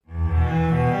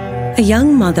A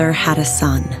young mother had a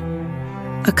son,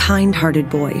 a kind-hearted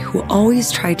boy who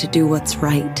always tried to do what's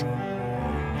right.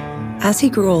 As he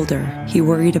grew older, he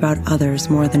worried about others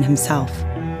more than himself.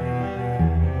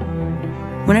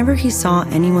 Whenever he saw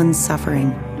anyone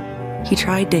suffering, he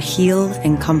tried to heal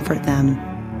and comfort them,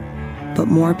 but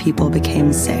more people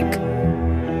became sick.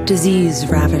 Disease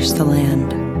ravished the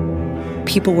land.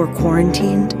 People were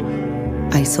quarantined,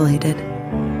 isolated.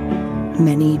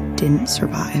 Many didn't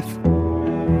survive.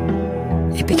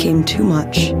 It became too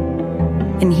much,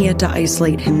 and he had to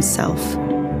isolate himself.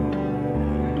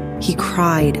 He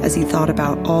cried as he thought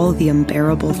about all the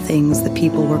unbearable things that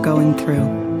people were going through.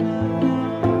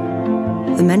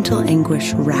 The mental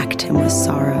anguish racked him with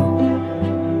sorrow,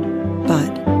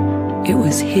 but it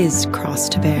was his cross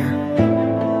to bear.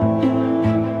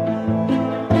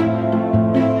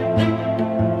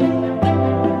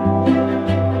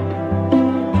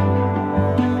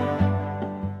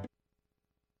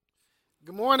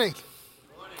 Good morning.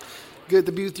 Good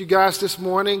to be with you guys this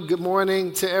morning. Good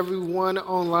morning to everyone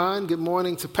online. Good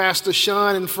morning to Pastor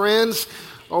Sean and friends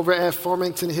over at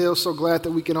Farmington Hills. So glad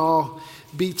that we can all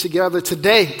be together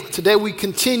today. Today we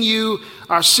continue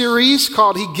our series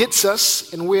called He Gets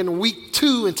Us, and we're in week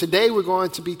 2, and today we're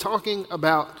going to be talking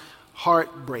about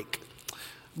heartbreak.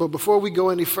 But before we go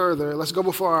any further, let's go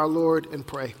before our Lord and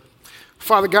pray.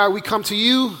 Father God, we come to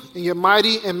you in your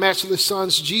mighty and matchless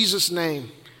Son's Jesus'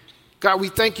 name. God, we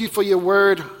thank you for your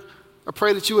word. I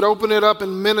pray that you would open it up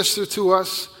and minister to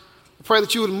us. I pray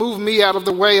that you would move me out of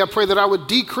the way. I pray that I would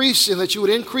decrease and that you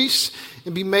would increase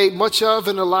and be made much of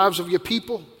in the lives of your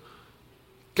people.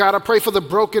 God, I pray for the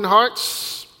broken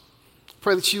hearts. I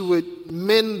pray that you would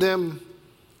mend them,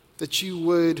 that you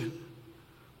would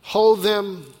hold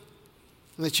them,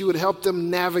 and that you would help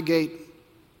them navigate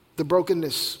the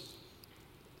brokenness.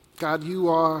 God, you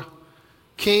are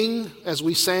King, as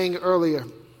we sang earlier,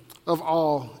 of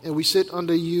all, and we sit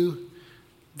under you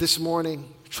this morning,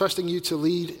 trusting you to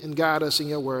lead and guide us in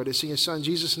your word. It's in your Son,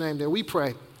 Jesus' name, that we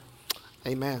pray.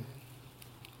 Amen.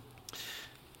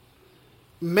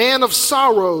 Man of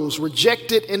sorrows,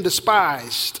 rejected and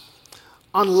despised,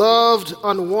 unloved,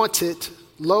 unwanted,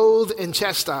 loathed and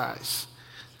chastised.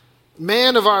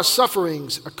 Man of our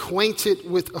sufferings, acquainted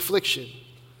with affliction,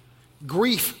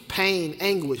 grief, pain,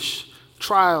 anguish,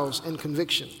 trials, and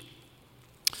conviction.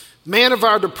 Man of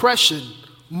our depression,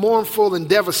 mournful and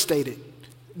devastated,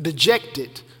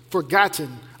 dejected,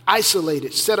 forgotten,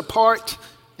 isolated, set apart,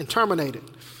 and terminated.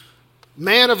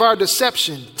 Man of our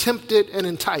deception, tempted and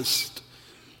enticed,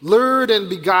 lured and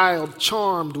beguiled,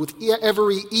 charmed with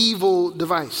every evil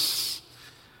device.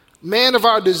 Man of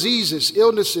our diseases,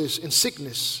 illnesses, and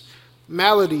sickness,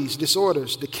 maladies,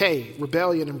 disorders, decay,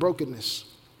 rebellion, and brokenness.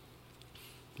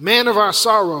 Man of our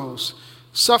sorrows,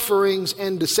 sufferings,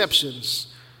 and deceptions.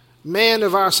 Man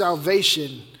of our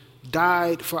salvation,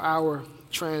 died for our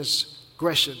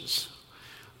transgressions.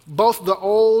 Both the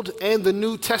Old and the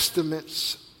New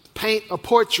Testaments paint a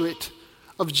portrait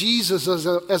of Jesus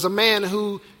as a man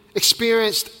who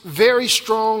experienced very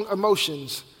strong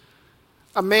emotions,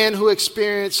 a man who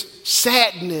experienced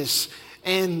sadness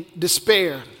and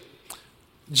despair.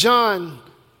 John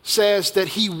says that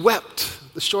he wept,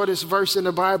 the shortest verse in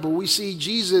the Bible. We see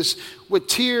Jesus with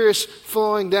tears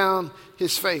flowing down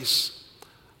his face.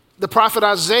 The prophet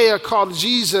Isaiah called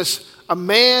Jesus a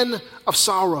man of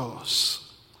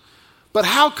sorrows. But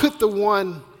how could the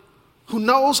one who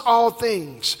knows all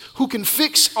things, who can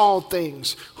fix all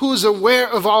things, who is aware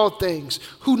of all things,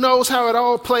 who knows how it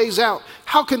all plays out,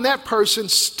 how can that person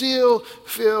still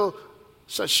feel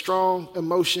such strong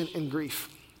emotion and grief?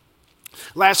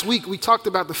 Last week we talked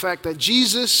about the fact that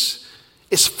Jesus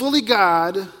is fully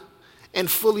God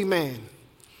and fully man.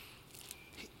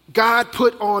 God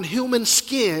put on human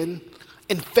skin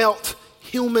and felt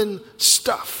human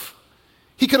stuff.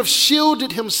 He could have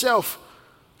shielded himself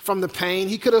from the pain.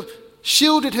 He could have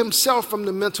shielded himself from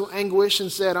the mental anguish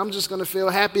and said, I'm just going to feel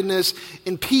happiness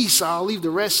and peace. I'll leave the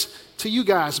rest to you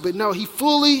guys. But no, he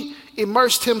fully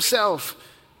immersed himself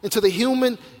into the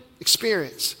human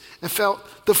experience and felt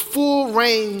the full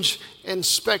range and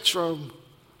spectrum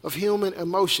of human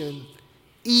emotion,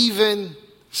 even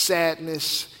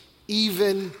sadness,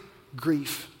 even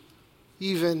grief,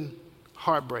 even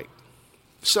heartbreak.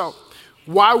 So,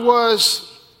 why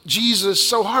was Jesus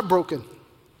so heartbroken?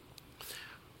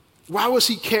 Why was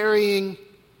he carrying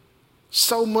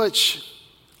so much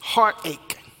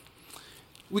heartache?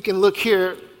 We can look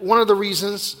here. One of the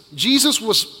reasons, Jesus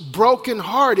was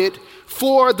brokenhearted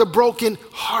for the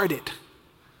brokenhearted.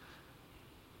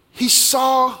 He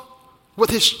saw what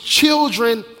his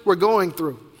children were going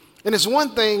through. And it's one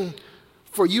thing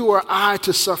for you or I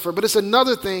to suffer, but it's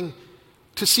another thing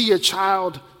to see your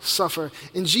child suffer.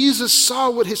 And Jesus saw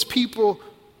what his people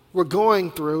were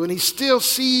going through, and he still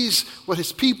sees what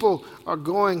his people are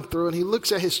going through, and he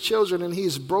looks at his children, and he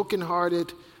is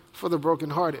brokenhearted for the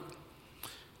brokenhearted.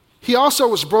 He also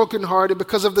was brokenhearted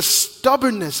because of the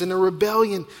stubbornness and the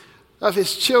rebellion of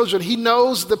his children. He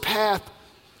knows the path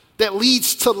that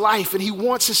leads to life, and he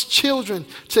wants his children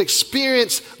to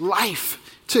experience life,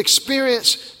 to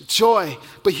experience joy.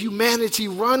 But humanity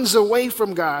runs away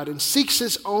from God and seeks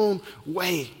his own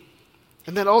way.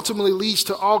 And that ultimately leads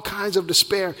to all kinds of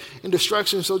despair and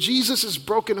destruction. So Jesus is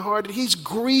brokenhearted. He's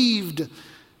grieved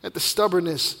at the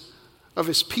stubbornness of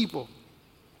his people.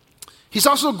 He's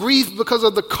also grieved because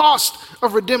of the cost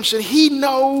of redemption. He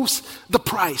knows the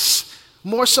price,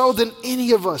 more so than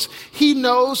any of us. He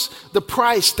knows the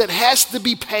price that has to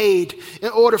be paid in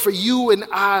order for you and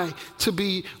I to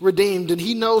be redeemed. And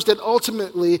he knows that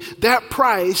ultimately that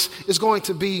price is going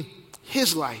to be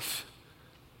his life.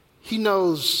 He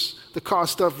knows the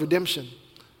cost of redemption.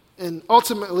 And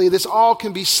ultimately, this all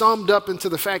can be summed up into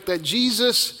the fact that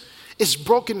Jesus is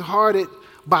brokenhearted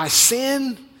by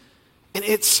sin and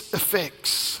its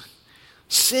effects.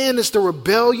 Sin is the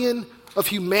rebellion of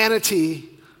humanity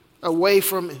away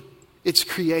from its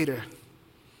creator.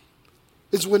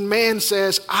 It's when man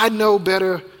says, I know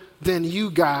better than you,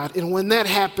 God. And when that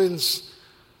happens,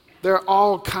 there are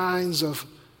all kinds of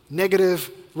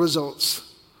negative results.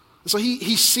 So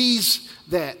he sees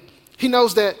that. He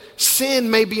knows that sin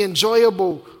may be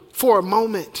enjoyable for a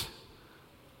moment,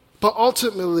 but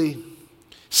ultimately,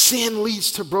 sin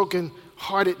leads to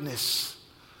brokenheartedness.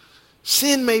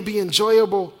 Sin may be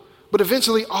enjoyable, but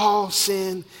eventually all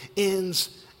sin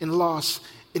ends in loss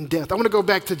and death. I want to go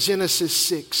back to Genesis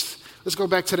 6. Let's go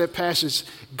back to that passage.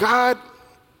 God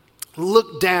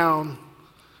looked down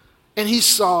and he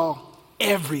saw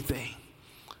everything.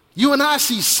 You and I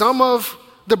see some of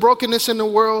the brokenness in the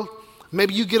world.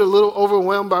 Maybe you get a little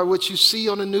overwhelmed by what you see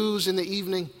on the news in the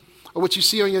evening or what you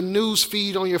see on your news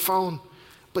feed on your phone.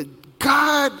 But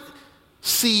God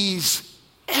sees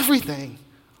everything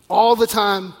all the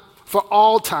time, for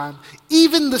all time,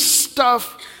 even the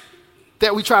stuff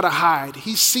that we try to hide.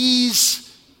 He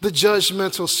sees the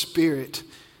judgmental spirit.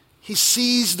 He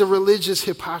sees the religious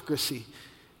hypocrisy.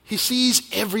 He sees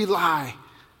every lie,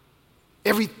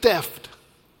 every theft,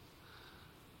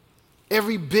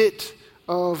 every bit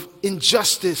of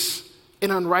injustice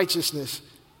and unrighteousness,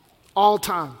 all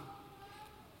time,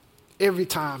 every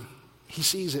time he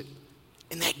sees it.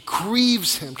 And that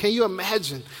grieves him. Can you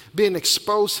imagine being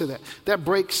exposed to that? That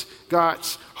breaks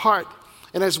God's heart.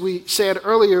 And as we said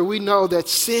earlier, we know that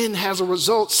sin has a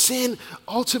result. Sin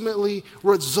ultimately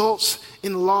results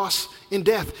in loss and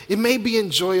death. It may be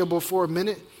enjoyable for a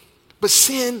minute, but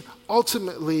sin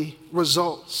ultimately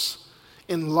results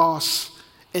in loss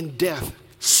and death.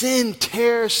 Sin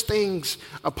tears things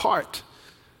apart.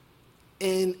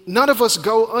 And none of us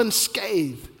go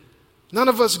unscathed. None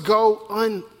of us go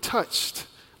untouched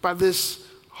by this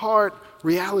hard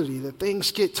reality that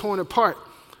things get torn apart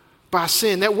by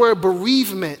sin. That word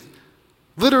bereavement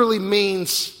literally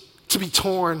means to be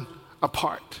torn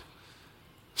apart.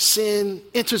 Sin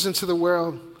enters into the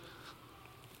world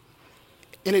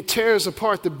and it tears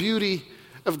apart the beauty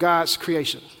of God's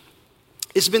creation.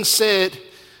 It's been said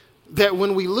that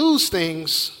when we lose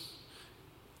things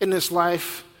in this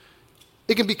life,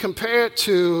 it can be compared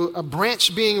to a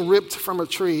branch being ripped from a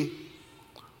tree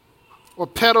or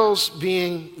petals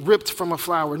being ripped from a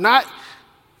flower. Not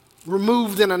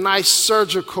removed in a nice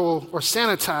surgical or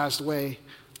sanitized way,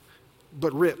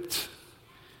 but ripped.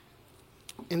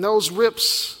 And those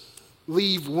rips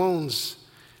leave wounds.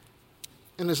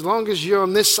 And as long as you're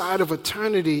on this side of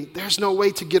eternity, there's no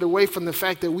way to get away from the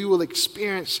fact that we will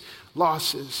experience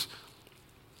losses.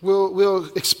 We'll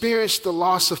experience the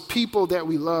loss of people that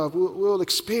we love. We'll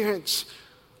experience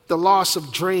the loss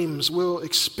of dreams. We'll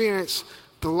experience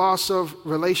the loss of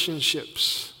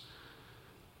relationships.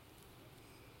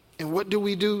 And what do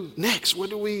we do next? What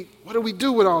do we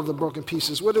do with all the broken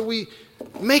pieces? What do we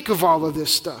make of all of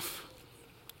this stuff?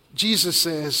 Jesus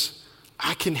says,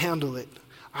 I can handle it.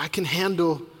 I can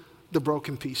handle the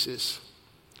broken pieces.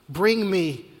 Bring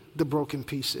me the broken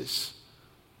pieces.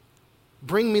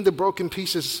 Bring me the broken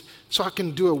pieces so I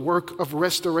can do a work of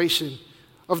restoration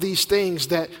of these things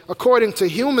that, according to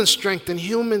human strength and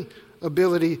human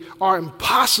ability, are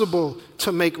impossible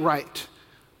to make right.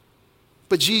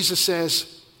 But Jesus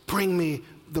says, bring me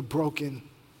the broken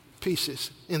pieces.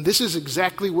 And this is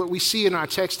exactly what we see in our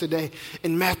text today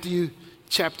in Matthew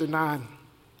chapter 9.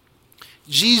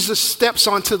 Jesus steps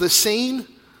onto the scene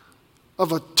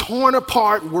of a torn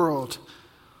apart world,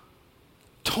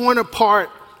 torn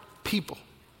apart people.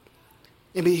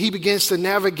 And he begins to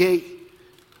navigate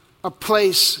a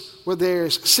place where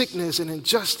there's sickness and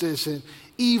injustice and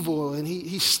evil, and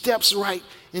he steps right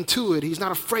into it. He's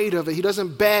not afraid of it. He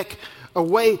doesn't back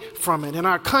away from it. In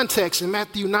our context, in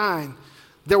Matthew 9,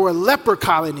 there were leper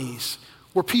colonies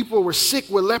where people were sick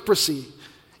with leprosy.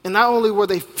 And not only were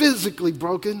they physically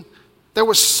broken, they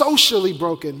were socially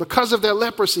broken because of their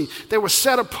leprosy. They were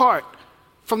set apart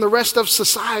from the rest of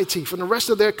society, from the rest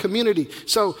of their community.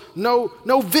 So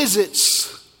no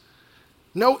visits,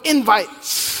 no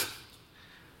invites.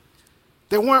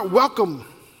 They weren't welcome.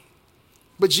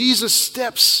 But Jesus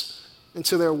steps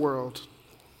into their world.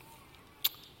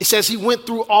 It says he went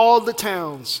through all the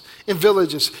towns and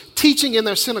villages, teaching in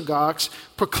their synagogues,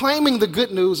 proclaiming the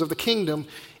good news of the kingdom,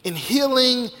 and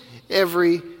healing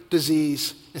every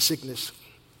disease and sickness.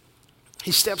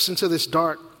 He steps into this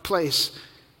dark place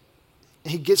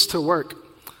and he gets to work.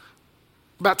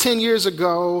 About 10 years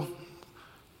ago,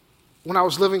 when I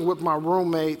was living with my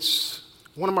roommates,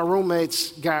 one of my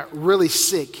roommates got really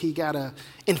sick. He got an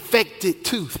infected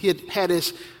tooth. He had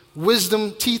his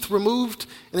wisdom teeth removed,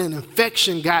 and an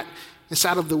infection got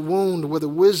inside of the wound where the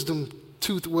wisdom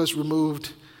tooth was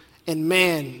removed. And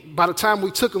man, by the time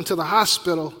we took him to the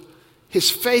hospital,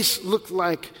 his face looked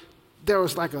like there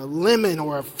was like a lemon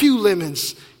or a few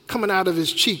lemons coming out of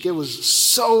his cheek. It was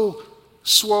so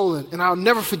swollen. And I'll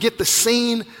never forget the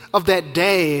scene of that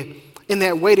day in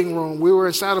that waiting room. We were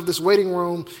inside of this waiting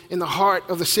room in the heart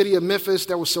of the city of Memphis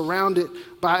that was surrounded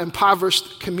by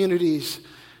impoverished communities.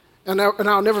 And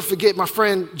I'll never forget my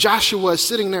friend Joshua is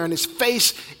sitting there and his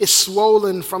face is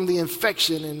swollen from the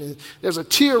infection and there's a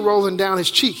tear rolling down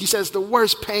his cheek. He says the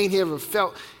worst pain he ever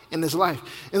felt in his life.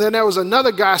 And then there was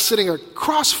another guy sitting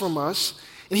across from us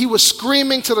and he was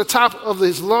screaming to the top of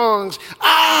his lungs,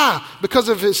 because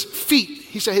of his feet.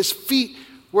 He said his feet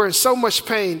were in so much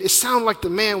pain. It sounded like the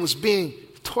man was being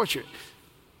tortured.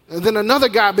 And then another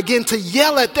guy began to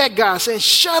yell at that guy saying,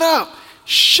 shut up,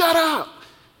 shut up.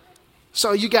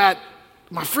 So you got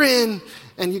my friend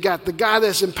and you got the guy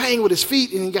that's in pain with his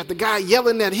feet and you got the guy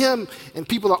yelling at him and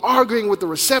people are arguing with the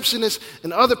receptionist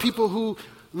and other people who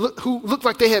looked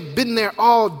like they had been there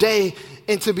all day.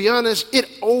 And to be honest, it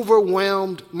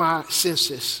overwhelmed my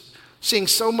senses. Seeing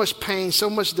so much pain, so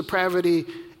much depravity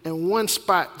in one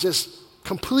spot just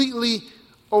completely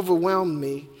overwhelmed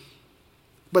me.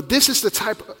 But this is the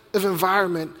type of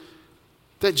environment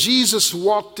that Jesus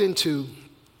walked into.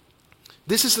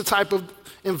 This is the type of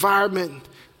environment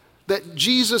that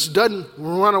Jesus doesn't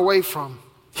run away from.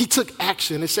 He took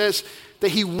action. It says that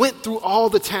he went through all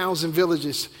the towns and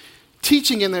villages,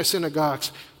 teaching in their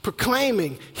synagogues,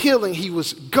 proclaiming healing. He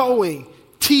was going,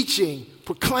 teaching,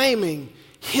 proclaiming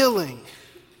healing.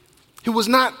 He was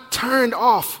not turned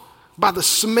off by the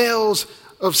smells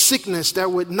of sickness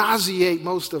that would nauseate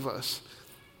most of us.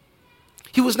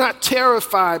 He was not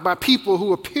terrified by people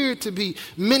who appeared to be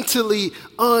mentally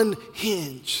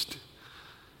unhinged.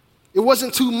 It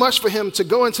wasn't too much for him to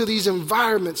go into these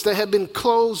environments that had been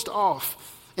closed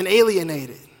off and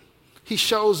alienated. He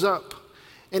shows up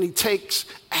and he takes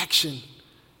action.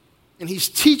 And he's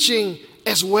teaching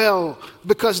as well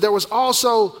because there was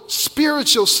also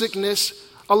spiritual sickness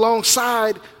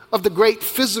alongside of the great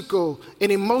physical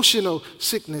and emotional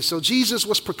sickness. So Jesus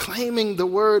was proclaiming the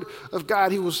word of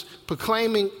God. He was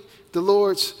proclaiming the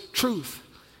Lord's truth.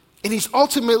 And he's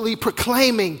ultimately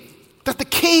proclaiming that the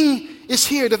king is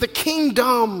here, that the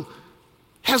kingdom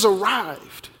has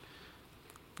arrived,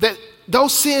 that though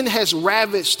sin has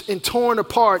ravaged and torn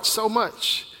apart so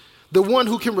much, the one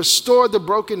who can restore the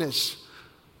brokenness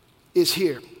is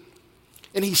here.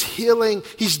 And he's healing,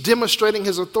 he's demonstrating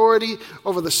his authority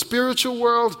over the spiritual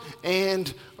world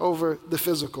and over the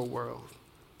physical world.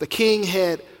 The king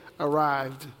had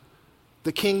arrived.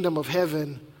 The kingdom of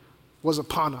heaven was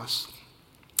upon us.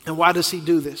 And why does he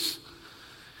do this?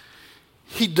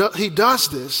 He does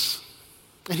this,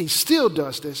 and he still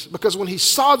does this, because when he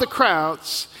saw the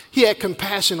crowds, he had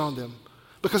compassion on them,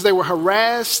 because they were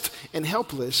harassed and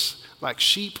helpless like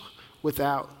sheep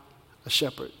without a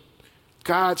shepherd.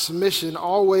 God's mission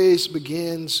always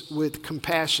begins with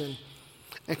compassion,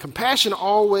 and compassion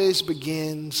always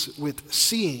begins with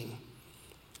seeing.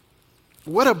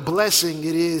 What a blessing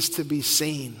it is to be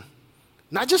seen.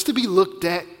 Not just to be looked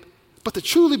at, but to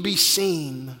truly be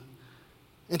seen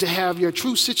and to have your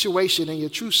true situation and your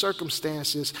true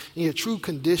circumstances and your true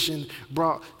condition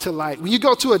brought to light. When you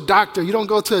go to a doctor, you don't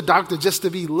go to a doctor just to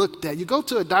be looked at. You go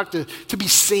to a doctor to be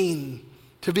seen,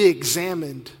 to be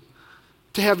examined,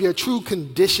 to have your true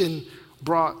condition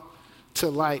brought to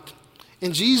light.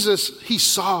 And Jesus, he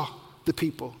saw the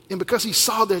people. And because he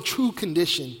saw their true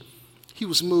condition, he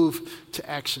was moved to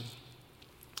action.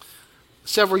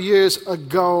 several years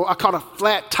ago. I caught a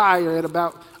flat tire at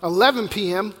about 11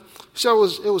 p.m., so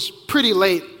it was pretty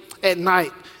late at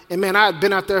night. And man, I had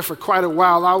been out there for quite a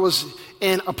while. I was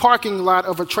in a parking lot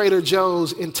of a Trader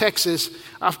Joe's in Texas.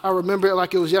 I remember it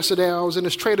like it was yesterday. I was in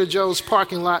this Trader Joe's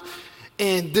parking lot,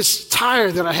 and this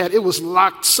tire that I had, it was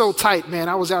locked so tight, man.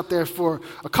 I was out there for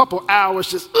a couple hours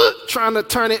just trying to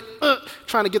turn it,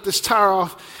 trying to get this tire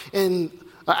off. And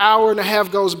an hour and a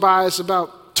half goes by. It's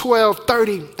about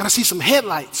 12:30, and I see some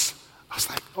headlights. I was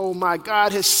like, oh my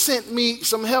God has sent me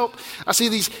some help. I see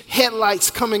these headlights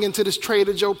coming into this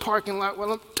Trader Joe parking lot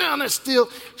while I'm down there still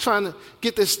trying to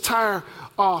get this tire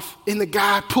off. And the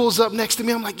guy pulls up next to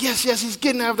me. I'm like, yes, he's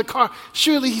getting out of the car.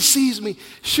 Surely he sees me.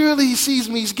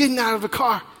 He's getting out of the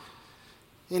car.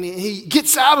 And he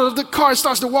gets out of the car and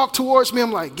starts to walk towards me.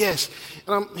 I'm like, yes.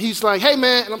 And he's like, hey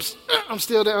man. And I'm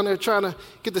still down there trying to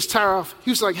get this tire off. He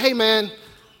was like, hey man,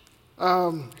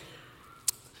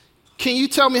 can you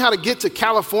tell me how to get to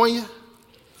California?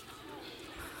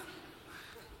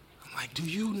 I'm like, do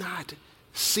you not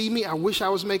see me? I wish I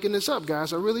was making this up,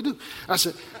 guys. I really do. I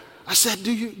said,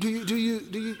 do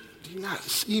you not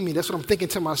see me? That's what I'm thinking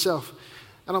to myself.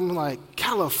 And I'm like,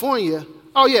 California?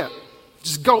 Oh yeah,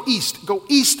 just go east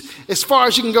as far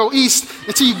as you can go east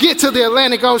until you get to the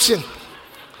Atlantic Ocean.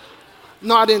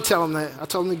 No, I didn't tell him that. I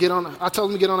told him to get on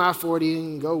I-40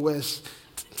 and go west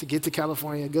to get to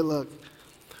California. Good luck.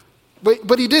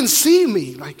 But he didn't see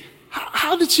me. Like,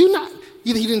 how did you not?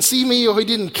 Either he didn't see me or he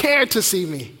didn't care to see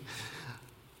me.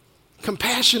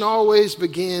 Compassion always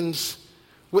begins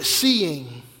with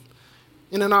seeing.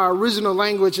 And in our original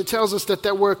language, it tells us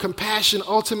that word compassion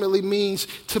ultimately means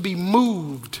to be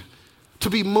moved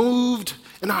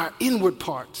in our inward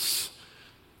parts.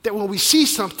 That when we see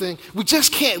something, we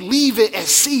just can't leave it as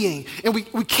seeing. And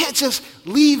we can't just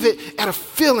leave it at a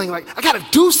feeling like, I got to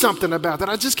do something about that.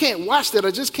 I just can't watch that.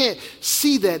 I just can't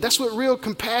see that. That's what real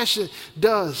compassion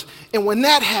does. And when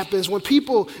that happens, when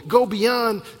people go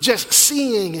beyond just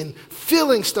seeing and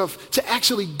feeling stuff to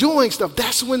actually doing stuff,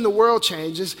 that's when the world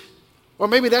changes. Or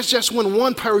maybe that's just when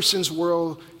one person's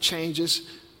world changes,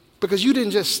 because you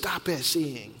didn't just stop at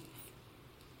seeing.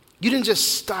 You didn't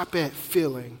just stop at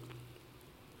feeling.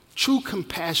 True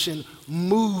compassion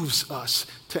moves us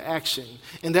to action.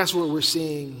 And that's what we're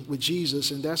seeing with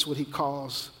Jesus, and that's what he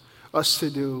calls us to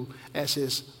do as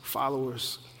his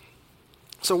followers.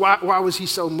 So why was he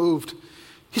so moved?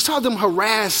 He saw them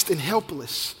harassed and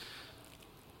helpless,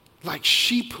 like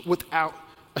sheep without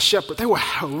a shepherd. They were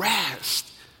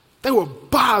harassed. They were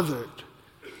bothered.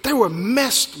 They were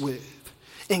messed with.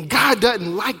 And God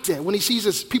doesn't like that when he sees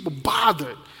his people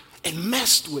bothered and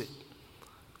messed with.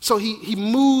 So he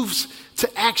moves to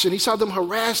action. He saw them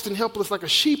harassed and helpless like a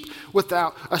sheep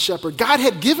without a shepherd. God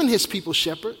had given his people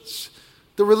shepherds.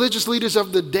 The religious leaders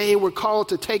of the day were called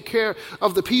to take care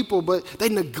of the people, but they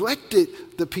neglected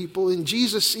the people. And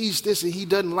Jesus sees this and he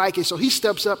doesn't like it. So he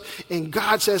steps up and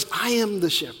God says, I am the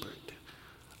shepherd.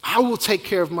 I will take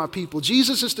care of my people.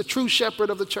 Jesus is the true shepherd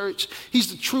of the church.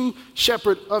 He's the true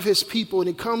shepherd of his people. And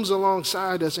he comes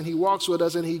alongside us and he walks with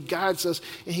us and he guides us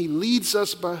and he leads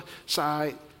us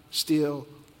beside still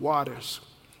waters.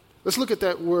 Let's look at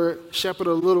that word shepherd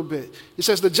a little bit. It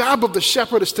says the job of the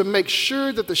shepherd is to make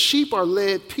sure that the sheep are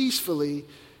led peacefully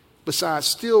beside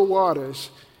still waters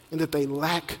and that they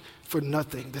lack for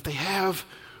nothing, that they have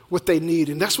what they need.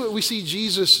 And that's what we see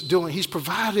Jesus doing. He's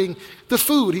providing the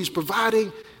food. He's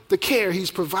providing the care.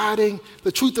 He's providing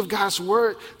the truth of God's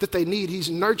word that they need. He's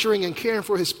nurturing and caring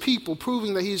for his people,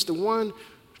 proving that he's the one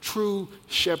true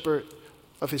shepherd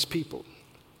of his people.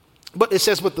 But it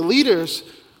says, but the leaders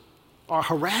are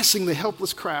harassing the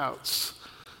helpless crowds.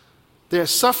 They're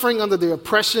suffering under the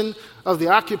oppression of the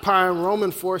occupying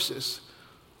Roman forces.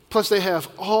 Plus they have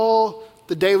all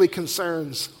the daily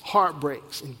concerns,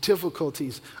 heartbreaks, and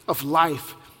difficulties of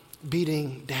life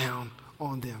beating down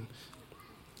on them.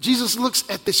 Jesus looks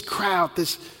at this crowd,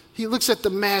 he looks at the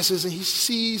masses, and he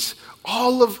sees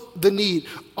all of the need,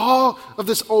 all of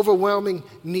this overwhelming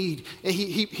need. And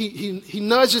he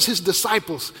nudges his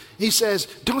disciples. He says,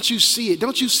 don't you see it?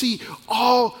 Don't you see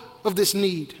all of this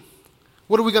need?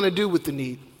 What are we going to do with the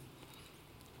need?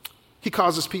 He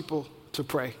causes people to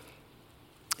pray.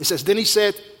 It says, then he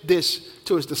said this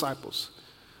to his disciples,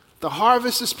 the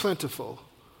harvest is plentiful,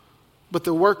 but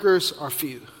the workers are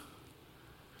few.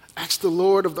 Ask the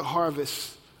Lord of the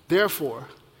harvest, therefore,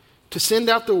 to send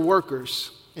out the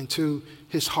workers into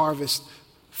his harvest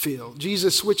field.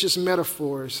 Jesus switches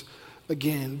metaphors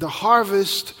again. The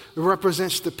harvest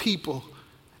represents the people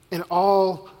and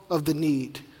all of the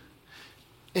need.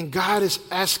 And God is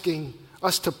asking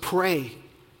us to pray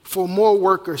for more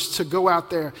workers to go out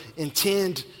there and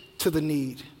tend to the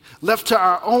need. Left to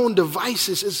our own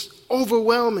devices, it's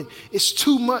overwhelming. It's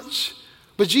too much.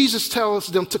 But Jesus tells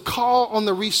them to call on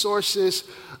the resources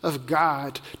of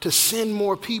God to send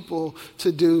more people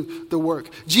to do the work.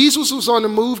 Jesus was on the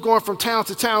move, going from town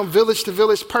to town, village to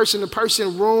village, person to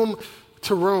person, room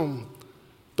to room.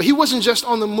 But he wasn't just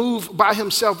on the move by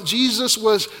himself. Jesus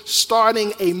was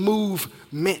starting a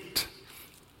movement.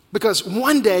 Because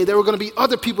one day there were going to be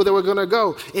other people that were going to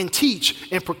go and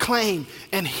teach and proclaim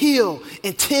and heal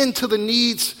and tend to the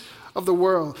needs of the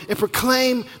world and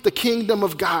proclaim the kingdom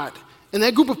of God. And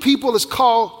that group of people is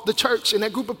called the church, and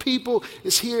that group of people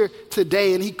is here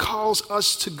today, and he calls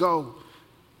us to go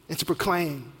and to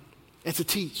proclaim and to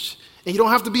teach. And you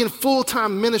don't have to be in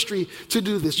full-time ministry to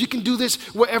do this. You can do this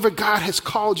wherever God has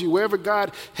called you, wherever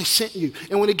God has sent you.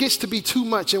 And when it gets to be too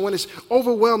much and when it's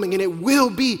overwhelming, and it will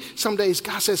be some days,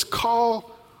 God says,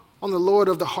 call on the Lord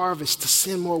of the harvest to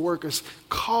send more workers.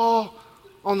 Call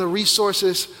on the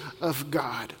resources of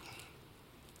God.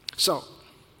 So,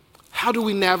 how do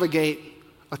we navigate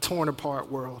a torn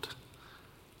apart world?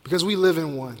 Because we live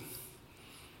in one.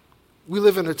 We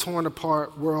live in a torn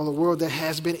apart world, a world that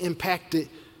has been impacted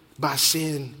by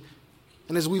sin.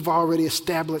 And as we've already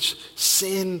established,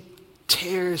 sin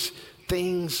tears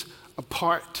things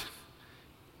apart.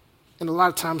 And a lot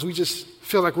of times we just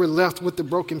feel like we're left with the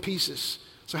broken pieces.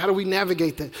 So how do we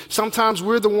navigate that? Sometimes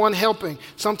we're the one helping.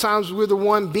 Sometimes we're the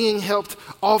one being helped.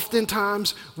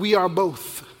 Oftentimes we are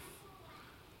both.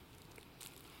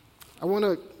 I want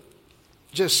to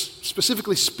just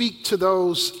specifically speak to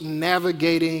those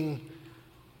navigating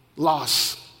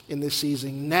loss in this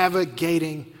season,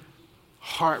 navigating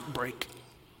heartbreak.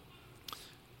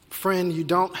 Friend, you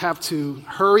don't have to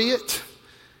hurry it,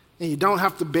 and you don't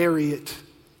have to bury it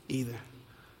either.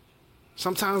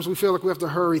 Sometimes we feel like we have to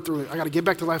hurry through it. I got to get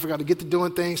back to life. I got to get to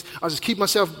doing things. I'll just keep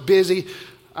myself busy.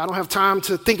 I don't have time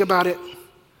to think about it.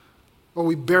 Or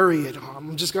we bury it.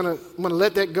 I'm gonna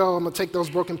let that go. I'm gonna take those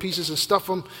broken pieces and stuff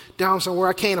them down somewhere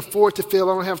I can't afford to feel.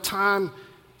 I don't have time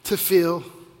to feel.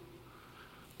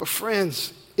 But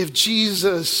friends, if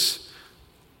Jesus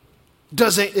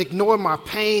doesn't ignore my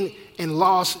pain and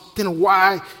loss, then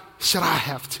why should I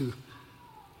have to?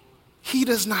 He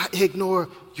does not ignore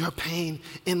your pain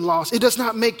and loss. It does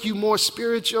not make you more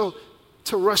spiritual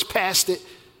to rush past it.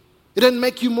 It doesn't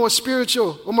make you more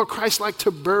spiritual or more Christ-like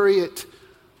to bury it.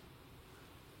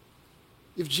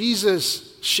 If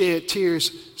Jesus shed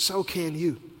tears, so can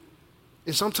you.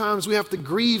 And sometimes we have to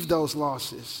grieve those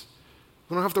losses.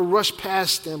 We don't have to rush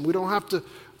past them. We don't have to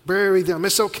bury them.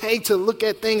 It's okay to look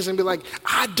at things and be like,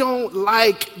 I don't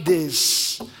like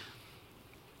this.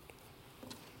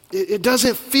 It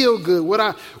doesn't feel good. What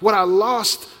I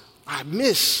lost, I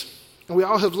miss. And we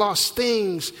all have lost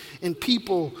things and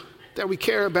people that we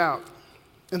care about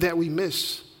and that we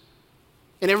miss.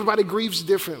 And everybody grieves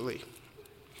differently.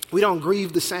 We don't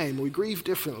grieve the same. We grieve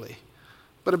differently.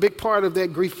 But a big part of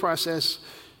that grief process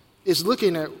is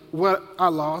looking at what I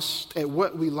lost, at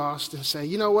what we lost, and say,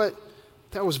 you know what?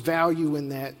 There was value in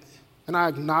that. And I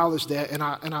acknowledge that, and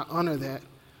I honor that.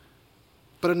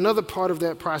 But another part of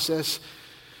that process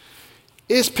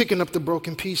is picking up the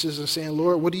broken pieces and saying,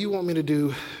 Lord, what do you want me to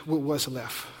do with what's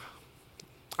left?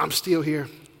 I'm still here.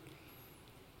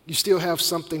 You still have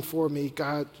something for me.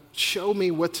 God, show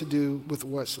me what to do with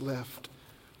what's left.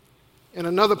 And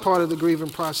another part of the grieving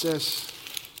process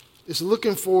is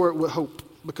looking forward with hope,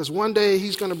 because one day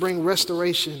he's going to bring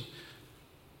restoration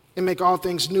and make all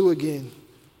things new again.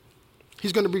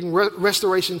 He's going to bring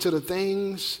restoration to the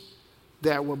things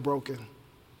that were broken.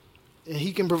 And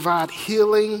he can provide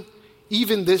healing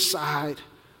even this side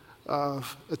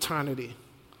of eternity.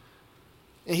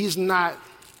 And he's not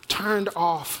turned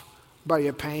off by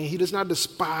your pain. He does not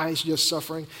despise your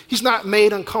suffering. He's not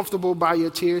made uncomfortable by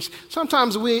your tears.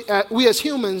 Sometimes we as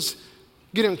humans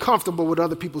get uncomfortable with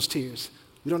other people's tears.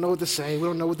 We don't know what to say. We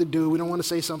don't know what to do. We don't want to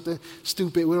say something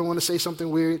stupid. We don't want to say something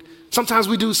weird. Sometimes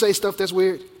we do say stuff that's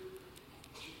weird.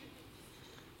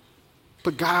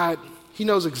 But God, he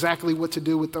knows exactly what to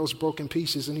do with those broken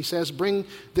pieces. And he says, bring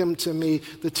them to me.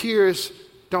 The tears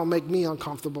don't make me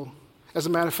uncomfortable. As a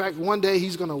matter of fact, one day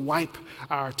he's going to wipe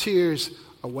our tears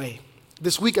away.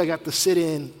 This week I got to sit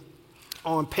in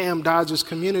on Pam Dodge's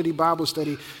community Bible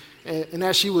study. And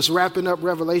as she was wrapping up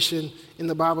Revelation in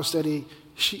the Bible study,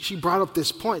 she brought up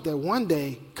this point that one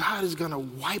day God is going to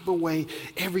wipe away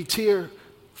every tear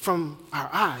from our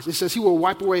eyes. It says he will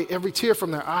wipe away every tear from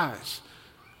their eyes.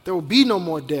 There will be no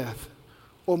more death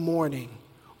or mourning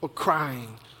or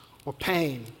crying or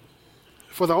pain.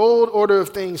 For the old order of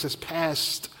things has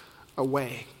passed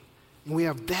away. And we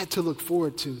have that to look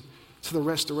forward to the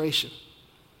restoration.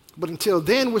 But until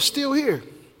then, we're still here.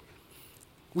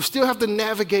 We still have to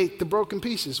navigate the broken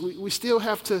pieces. We still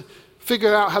have to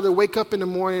figure out how to wake up in the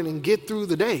morning and get through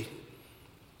the day.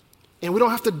 And we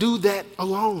don't have to do that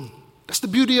alone. That's the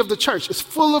beauty of the church. It's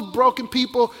full of broken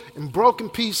people and broken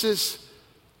pieces.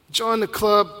 Join the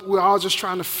club. We're all just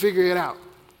trying to figure it out.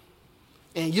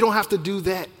 And you don't have to do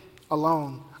that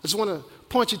alone. I just want to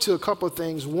point you to a couple of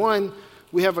things. One,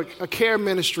 we have a care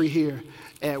ministry here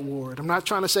at Ward. I'm not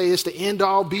trying to say it's the end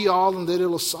all be all and that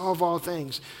it'll solve all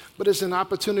things, but it's an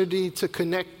opportunity to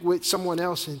connect with someone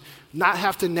else and not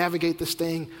have to navigate this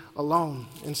thing alone.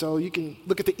 And so you can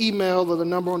look at the email or the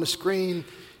number on the screen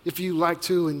if you like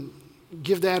to, and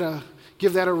give that a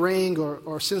ring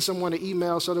or send someone an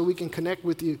email so that we can connect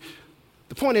with you.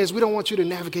 The point is, we don't want you to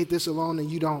navigate this alone,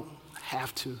 and you don't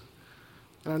have to.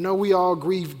 And I know we all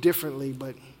grieve differently,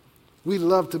 but we'd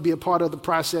love to be a part of the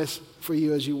process for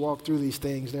you as you walk through these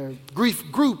things. There are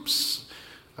grief groups,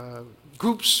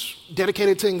 groups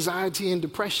dedicated to anxiety and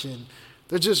depression.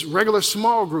 They're just regular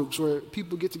small groups where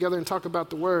people get together and talk about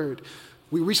the word.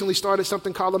 We recently started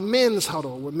something called a men's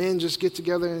huddle, where men just get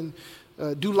together and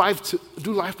do life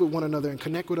with one another and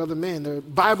connect with other men. There are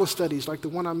Bible studies like the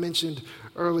one I mentioned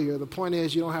earlier. The point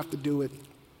is, you don't have to do it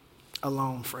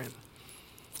alone, friend.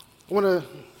 I want to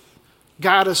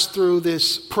guide us through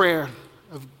this prayer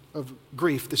of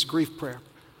grief, this grief prayer.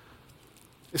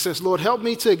 It says, Lord, help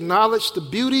me to acknowledge the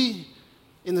beauty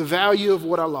and the value of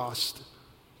what I lost.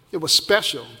 It was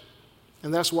special,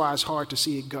 and that's why it's hard to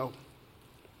see it go.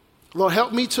 Lord,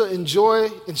 help me to enjoy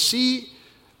and see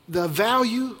the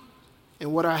value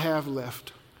in what I have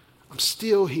left. I'm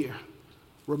still here.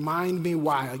 Remind me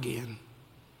why again.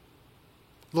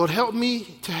 Lord, help me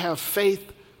to have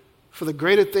faith for the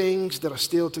greater things that are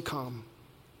still to come.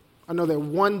 I know that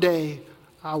one day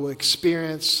I will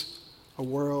experience a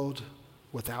world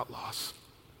without loss.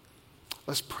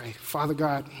 Let's pray. Father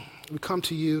God, we come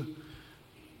to you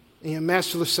in your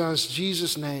matchless Son's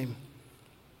Jesus' name.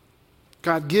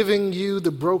 God, giving you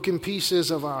the broken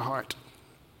pieces of our heart.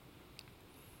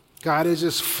 God, it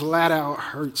just flat out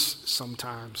hurts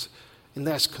sometimes. And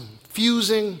that's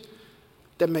confusing.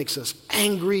 That makes us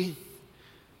angry.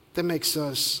 That makes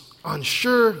us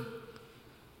unsure.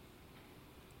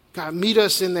 God, meet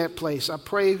us in that place. I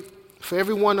pray for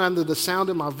everyone under the sound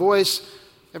of my voice,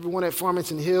 everyone at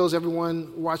Farmington Hills,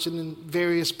 everyone watching in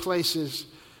various places,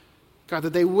 God,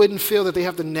 that they wouldn't feel that they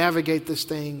have to navigate this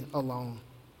thing alone.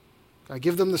 God,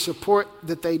 give them the support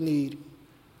that they need.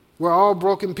 We're all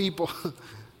broken people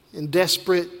in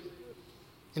desperate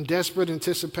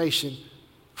anticipation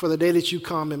for the day that you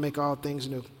come and make all things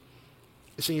new.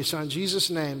 It's in your Son Jesus'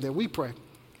 name that we pray.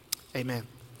 Amen.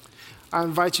 I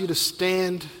invite you to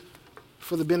stand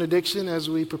for the benediction as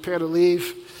we prepare to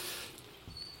leave.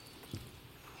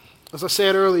 As I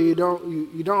said earlier,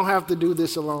 you don't have to do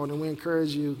this alone, and we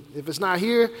encourage you. If it's not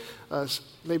here,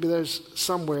 maybe there's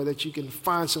somewhere that you can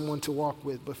find someone to walk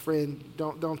with. But friend,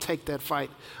 don't take that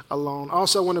fight alone.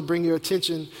 Also, I want to bring your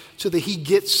attention to the He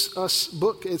Gets Us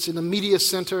book. It's in the media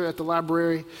center at the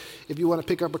library. If you want to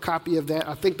pick up a copy of that,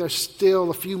 I think there's still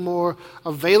a few more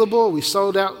available. We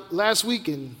sold out last week,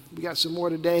 and we got some more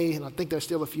today, and I think there's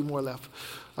still a few more left.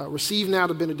 Receive now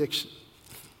the benediction.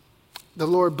 The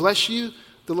Lord bless you.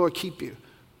 The Lord keep you.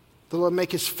 The Lord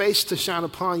make his face to shine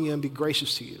upon you and be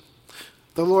gracious to you.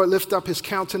 The Lord lift up his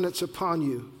countenance upon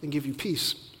you and give you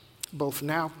peace, both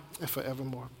now and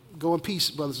forevermore. Go in peace,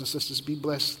 brothers and sisters. Be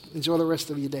blessed. Enjoy the rest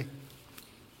of your day.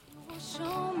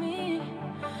 Show me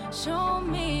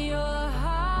your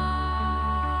heart,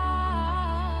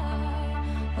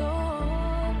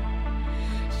 Lord.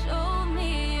 Show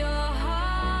me your heart,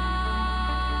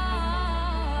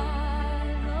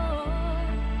 Lord.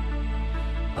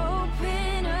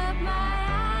 Open up my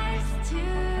eyes to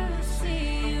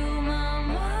see you, my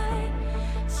mind,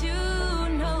 to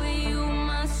know you,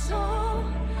 my soul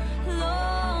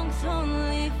longs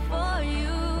only for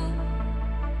you.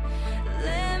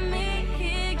 Let me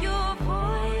hear your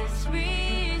voice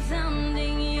resound.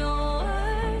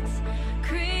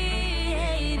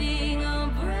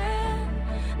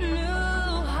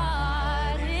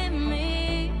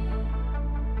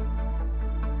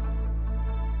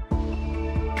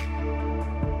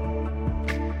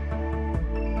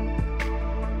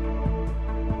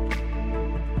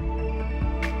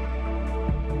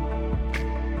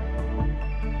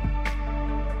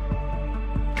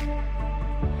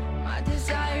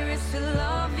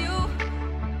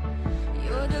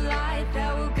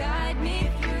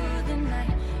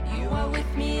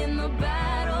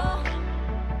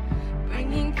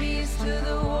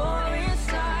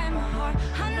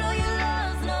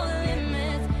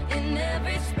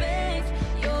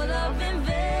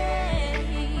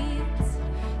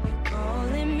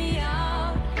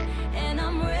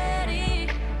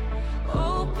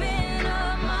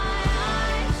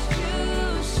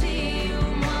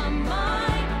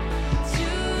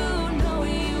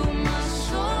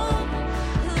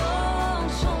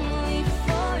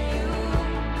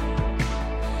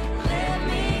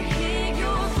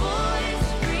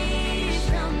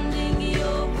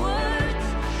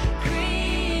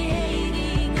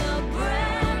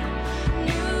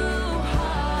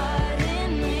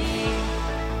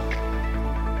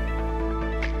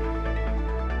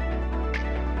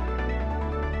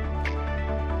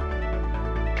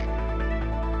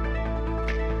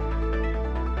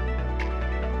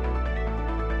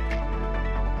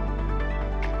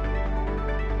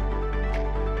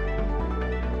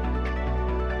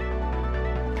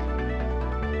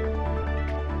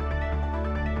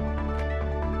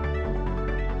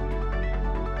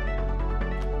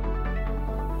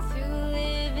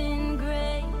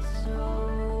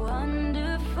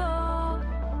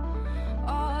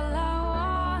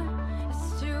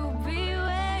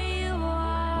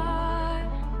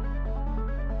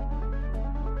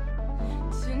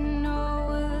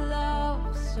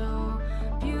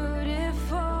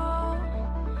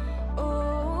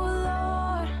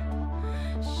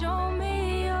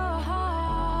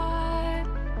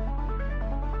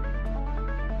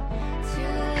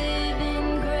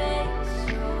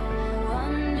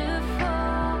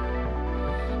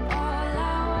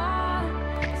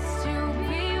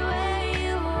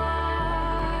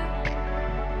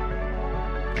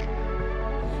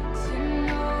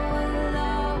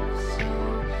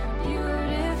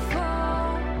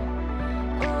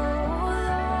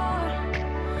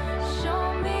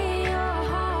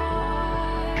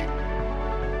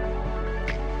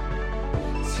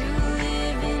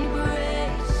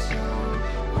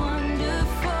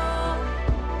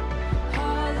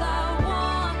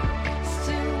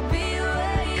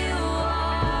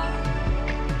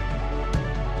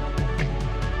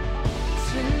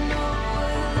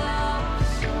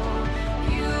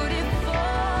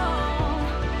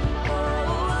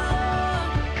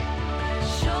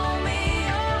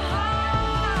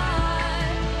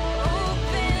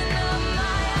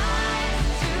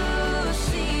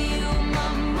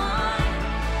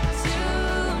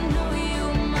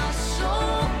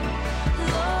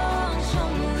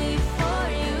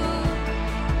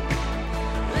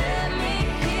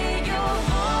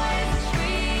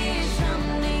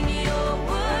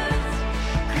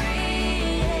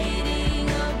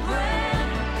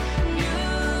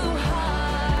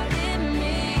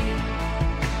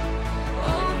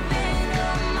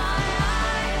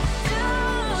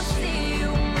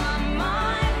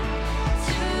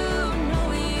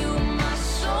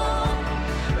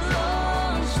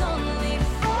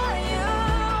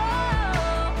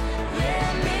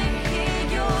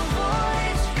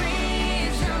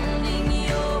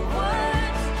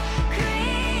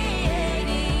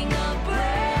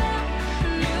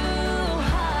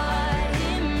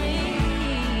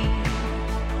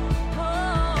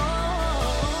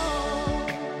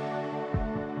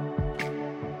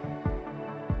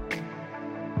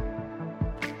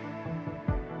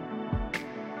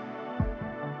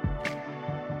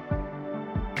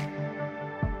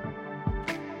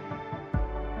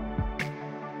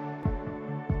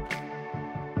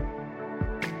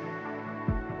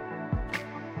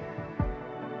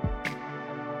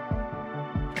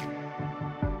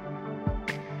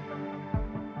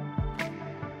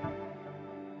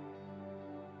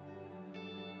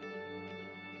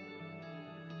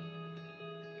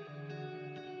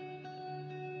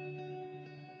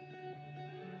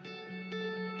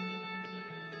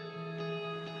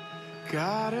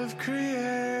 God of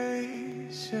creation,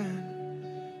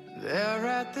 there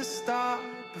at the start,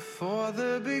 before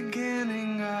the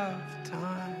beginning of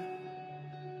time.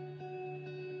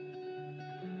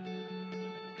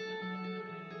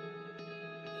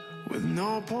 With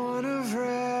no point of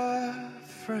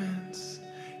reference,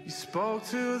 you spoke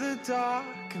to the dark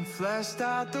and fleshed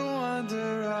out the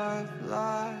wonder of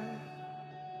life.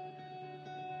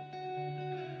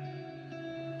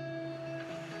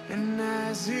 And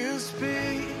as you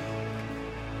speak,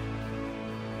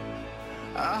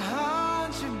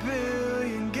 100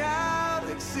 billion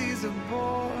galaxies are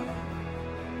born.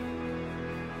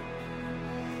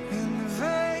 In the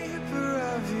vapor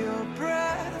of your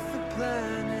breath, the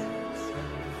planets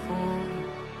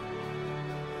form.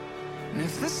 And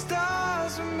if the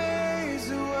stars were made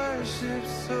to worship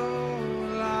so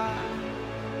loud,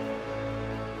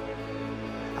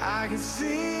 I can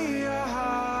see your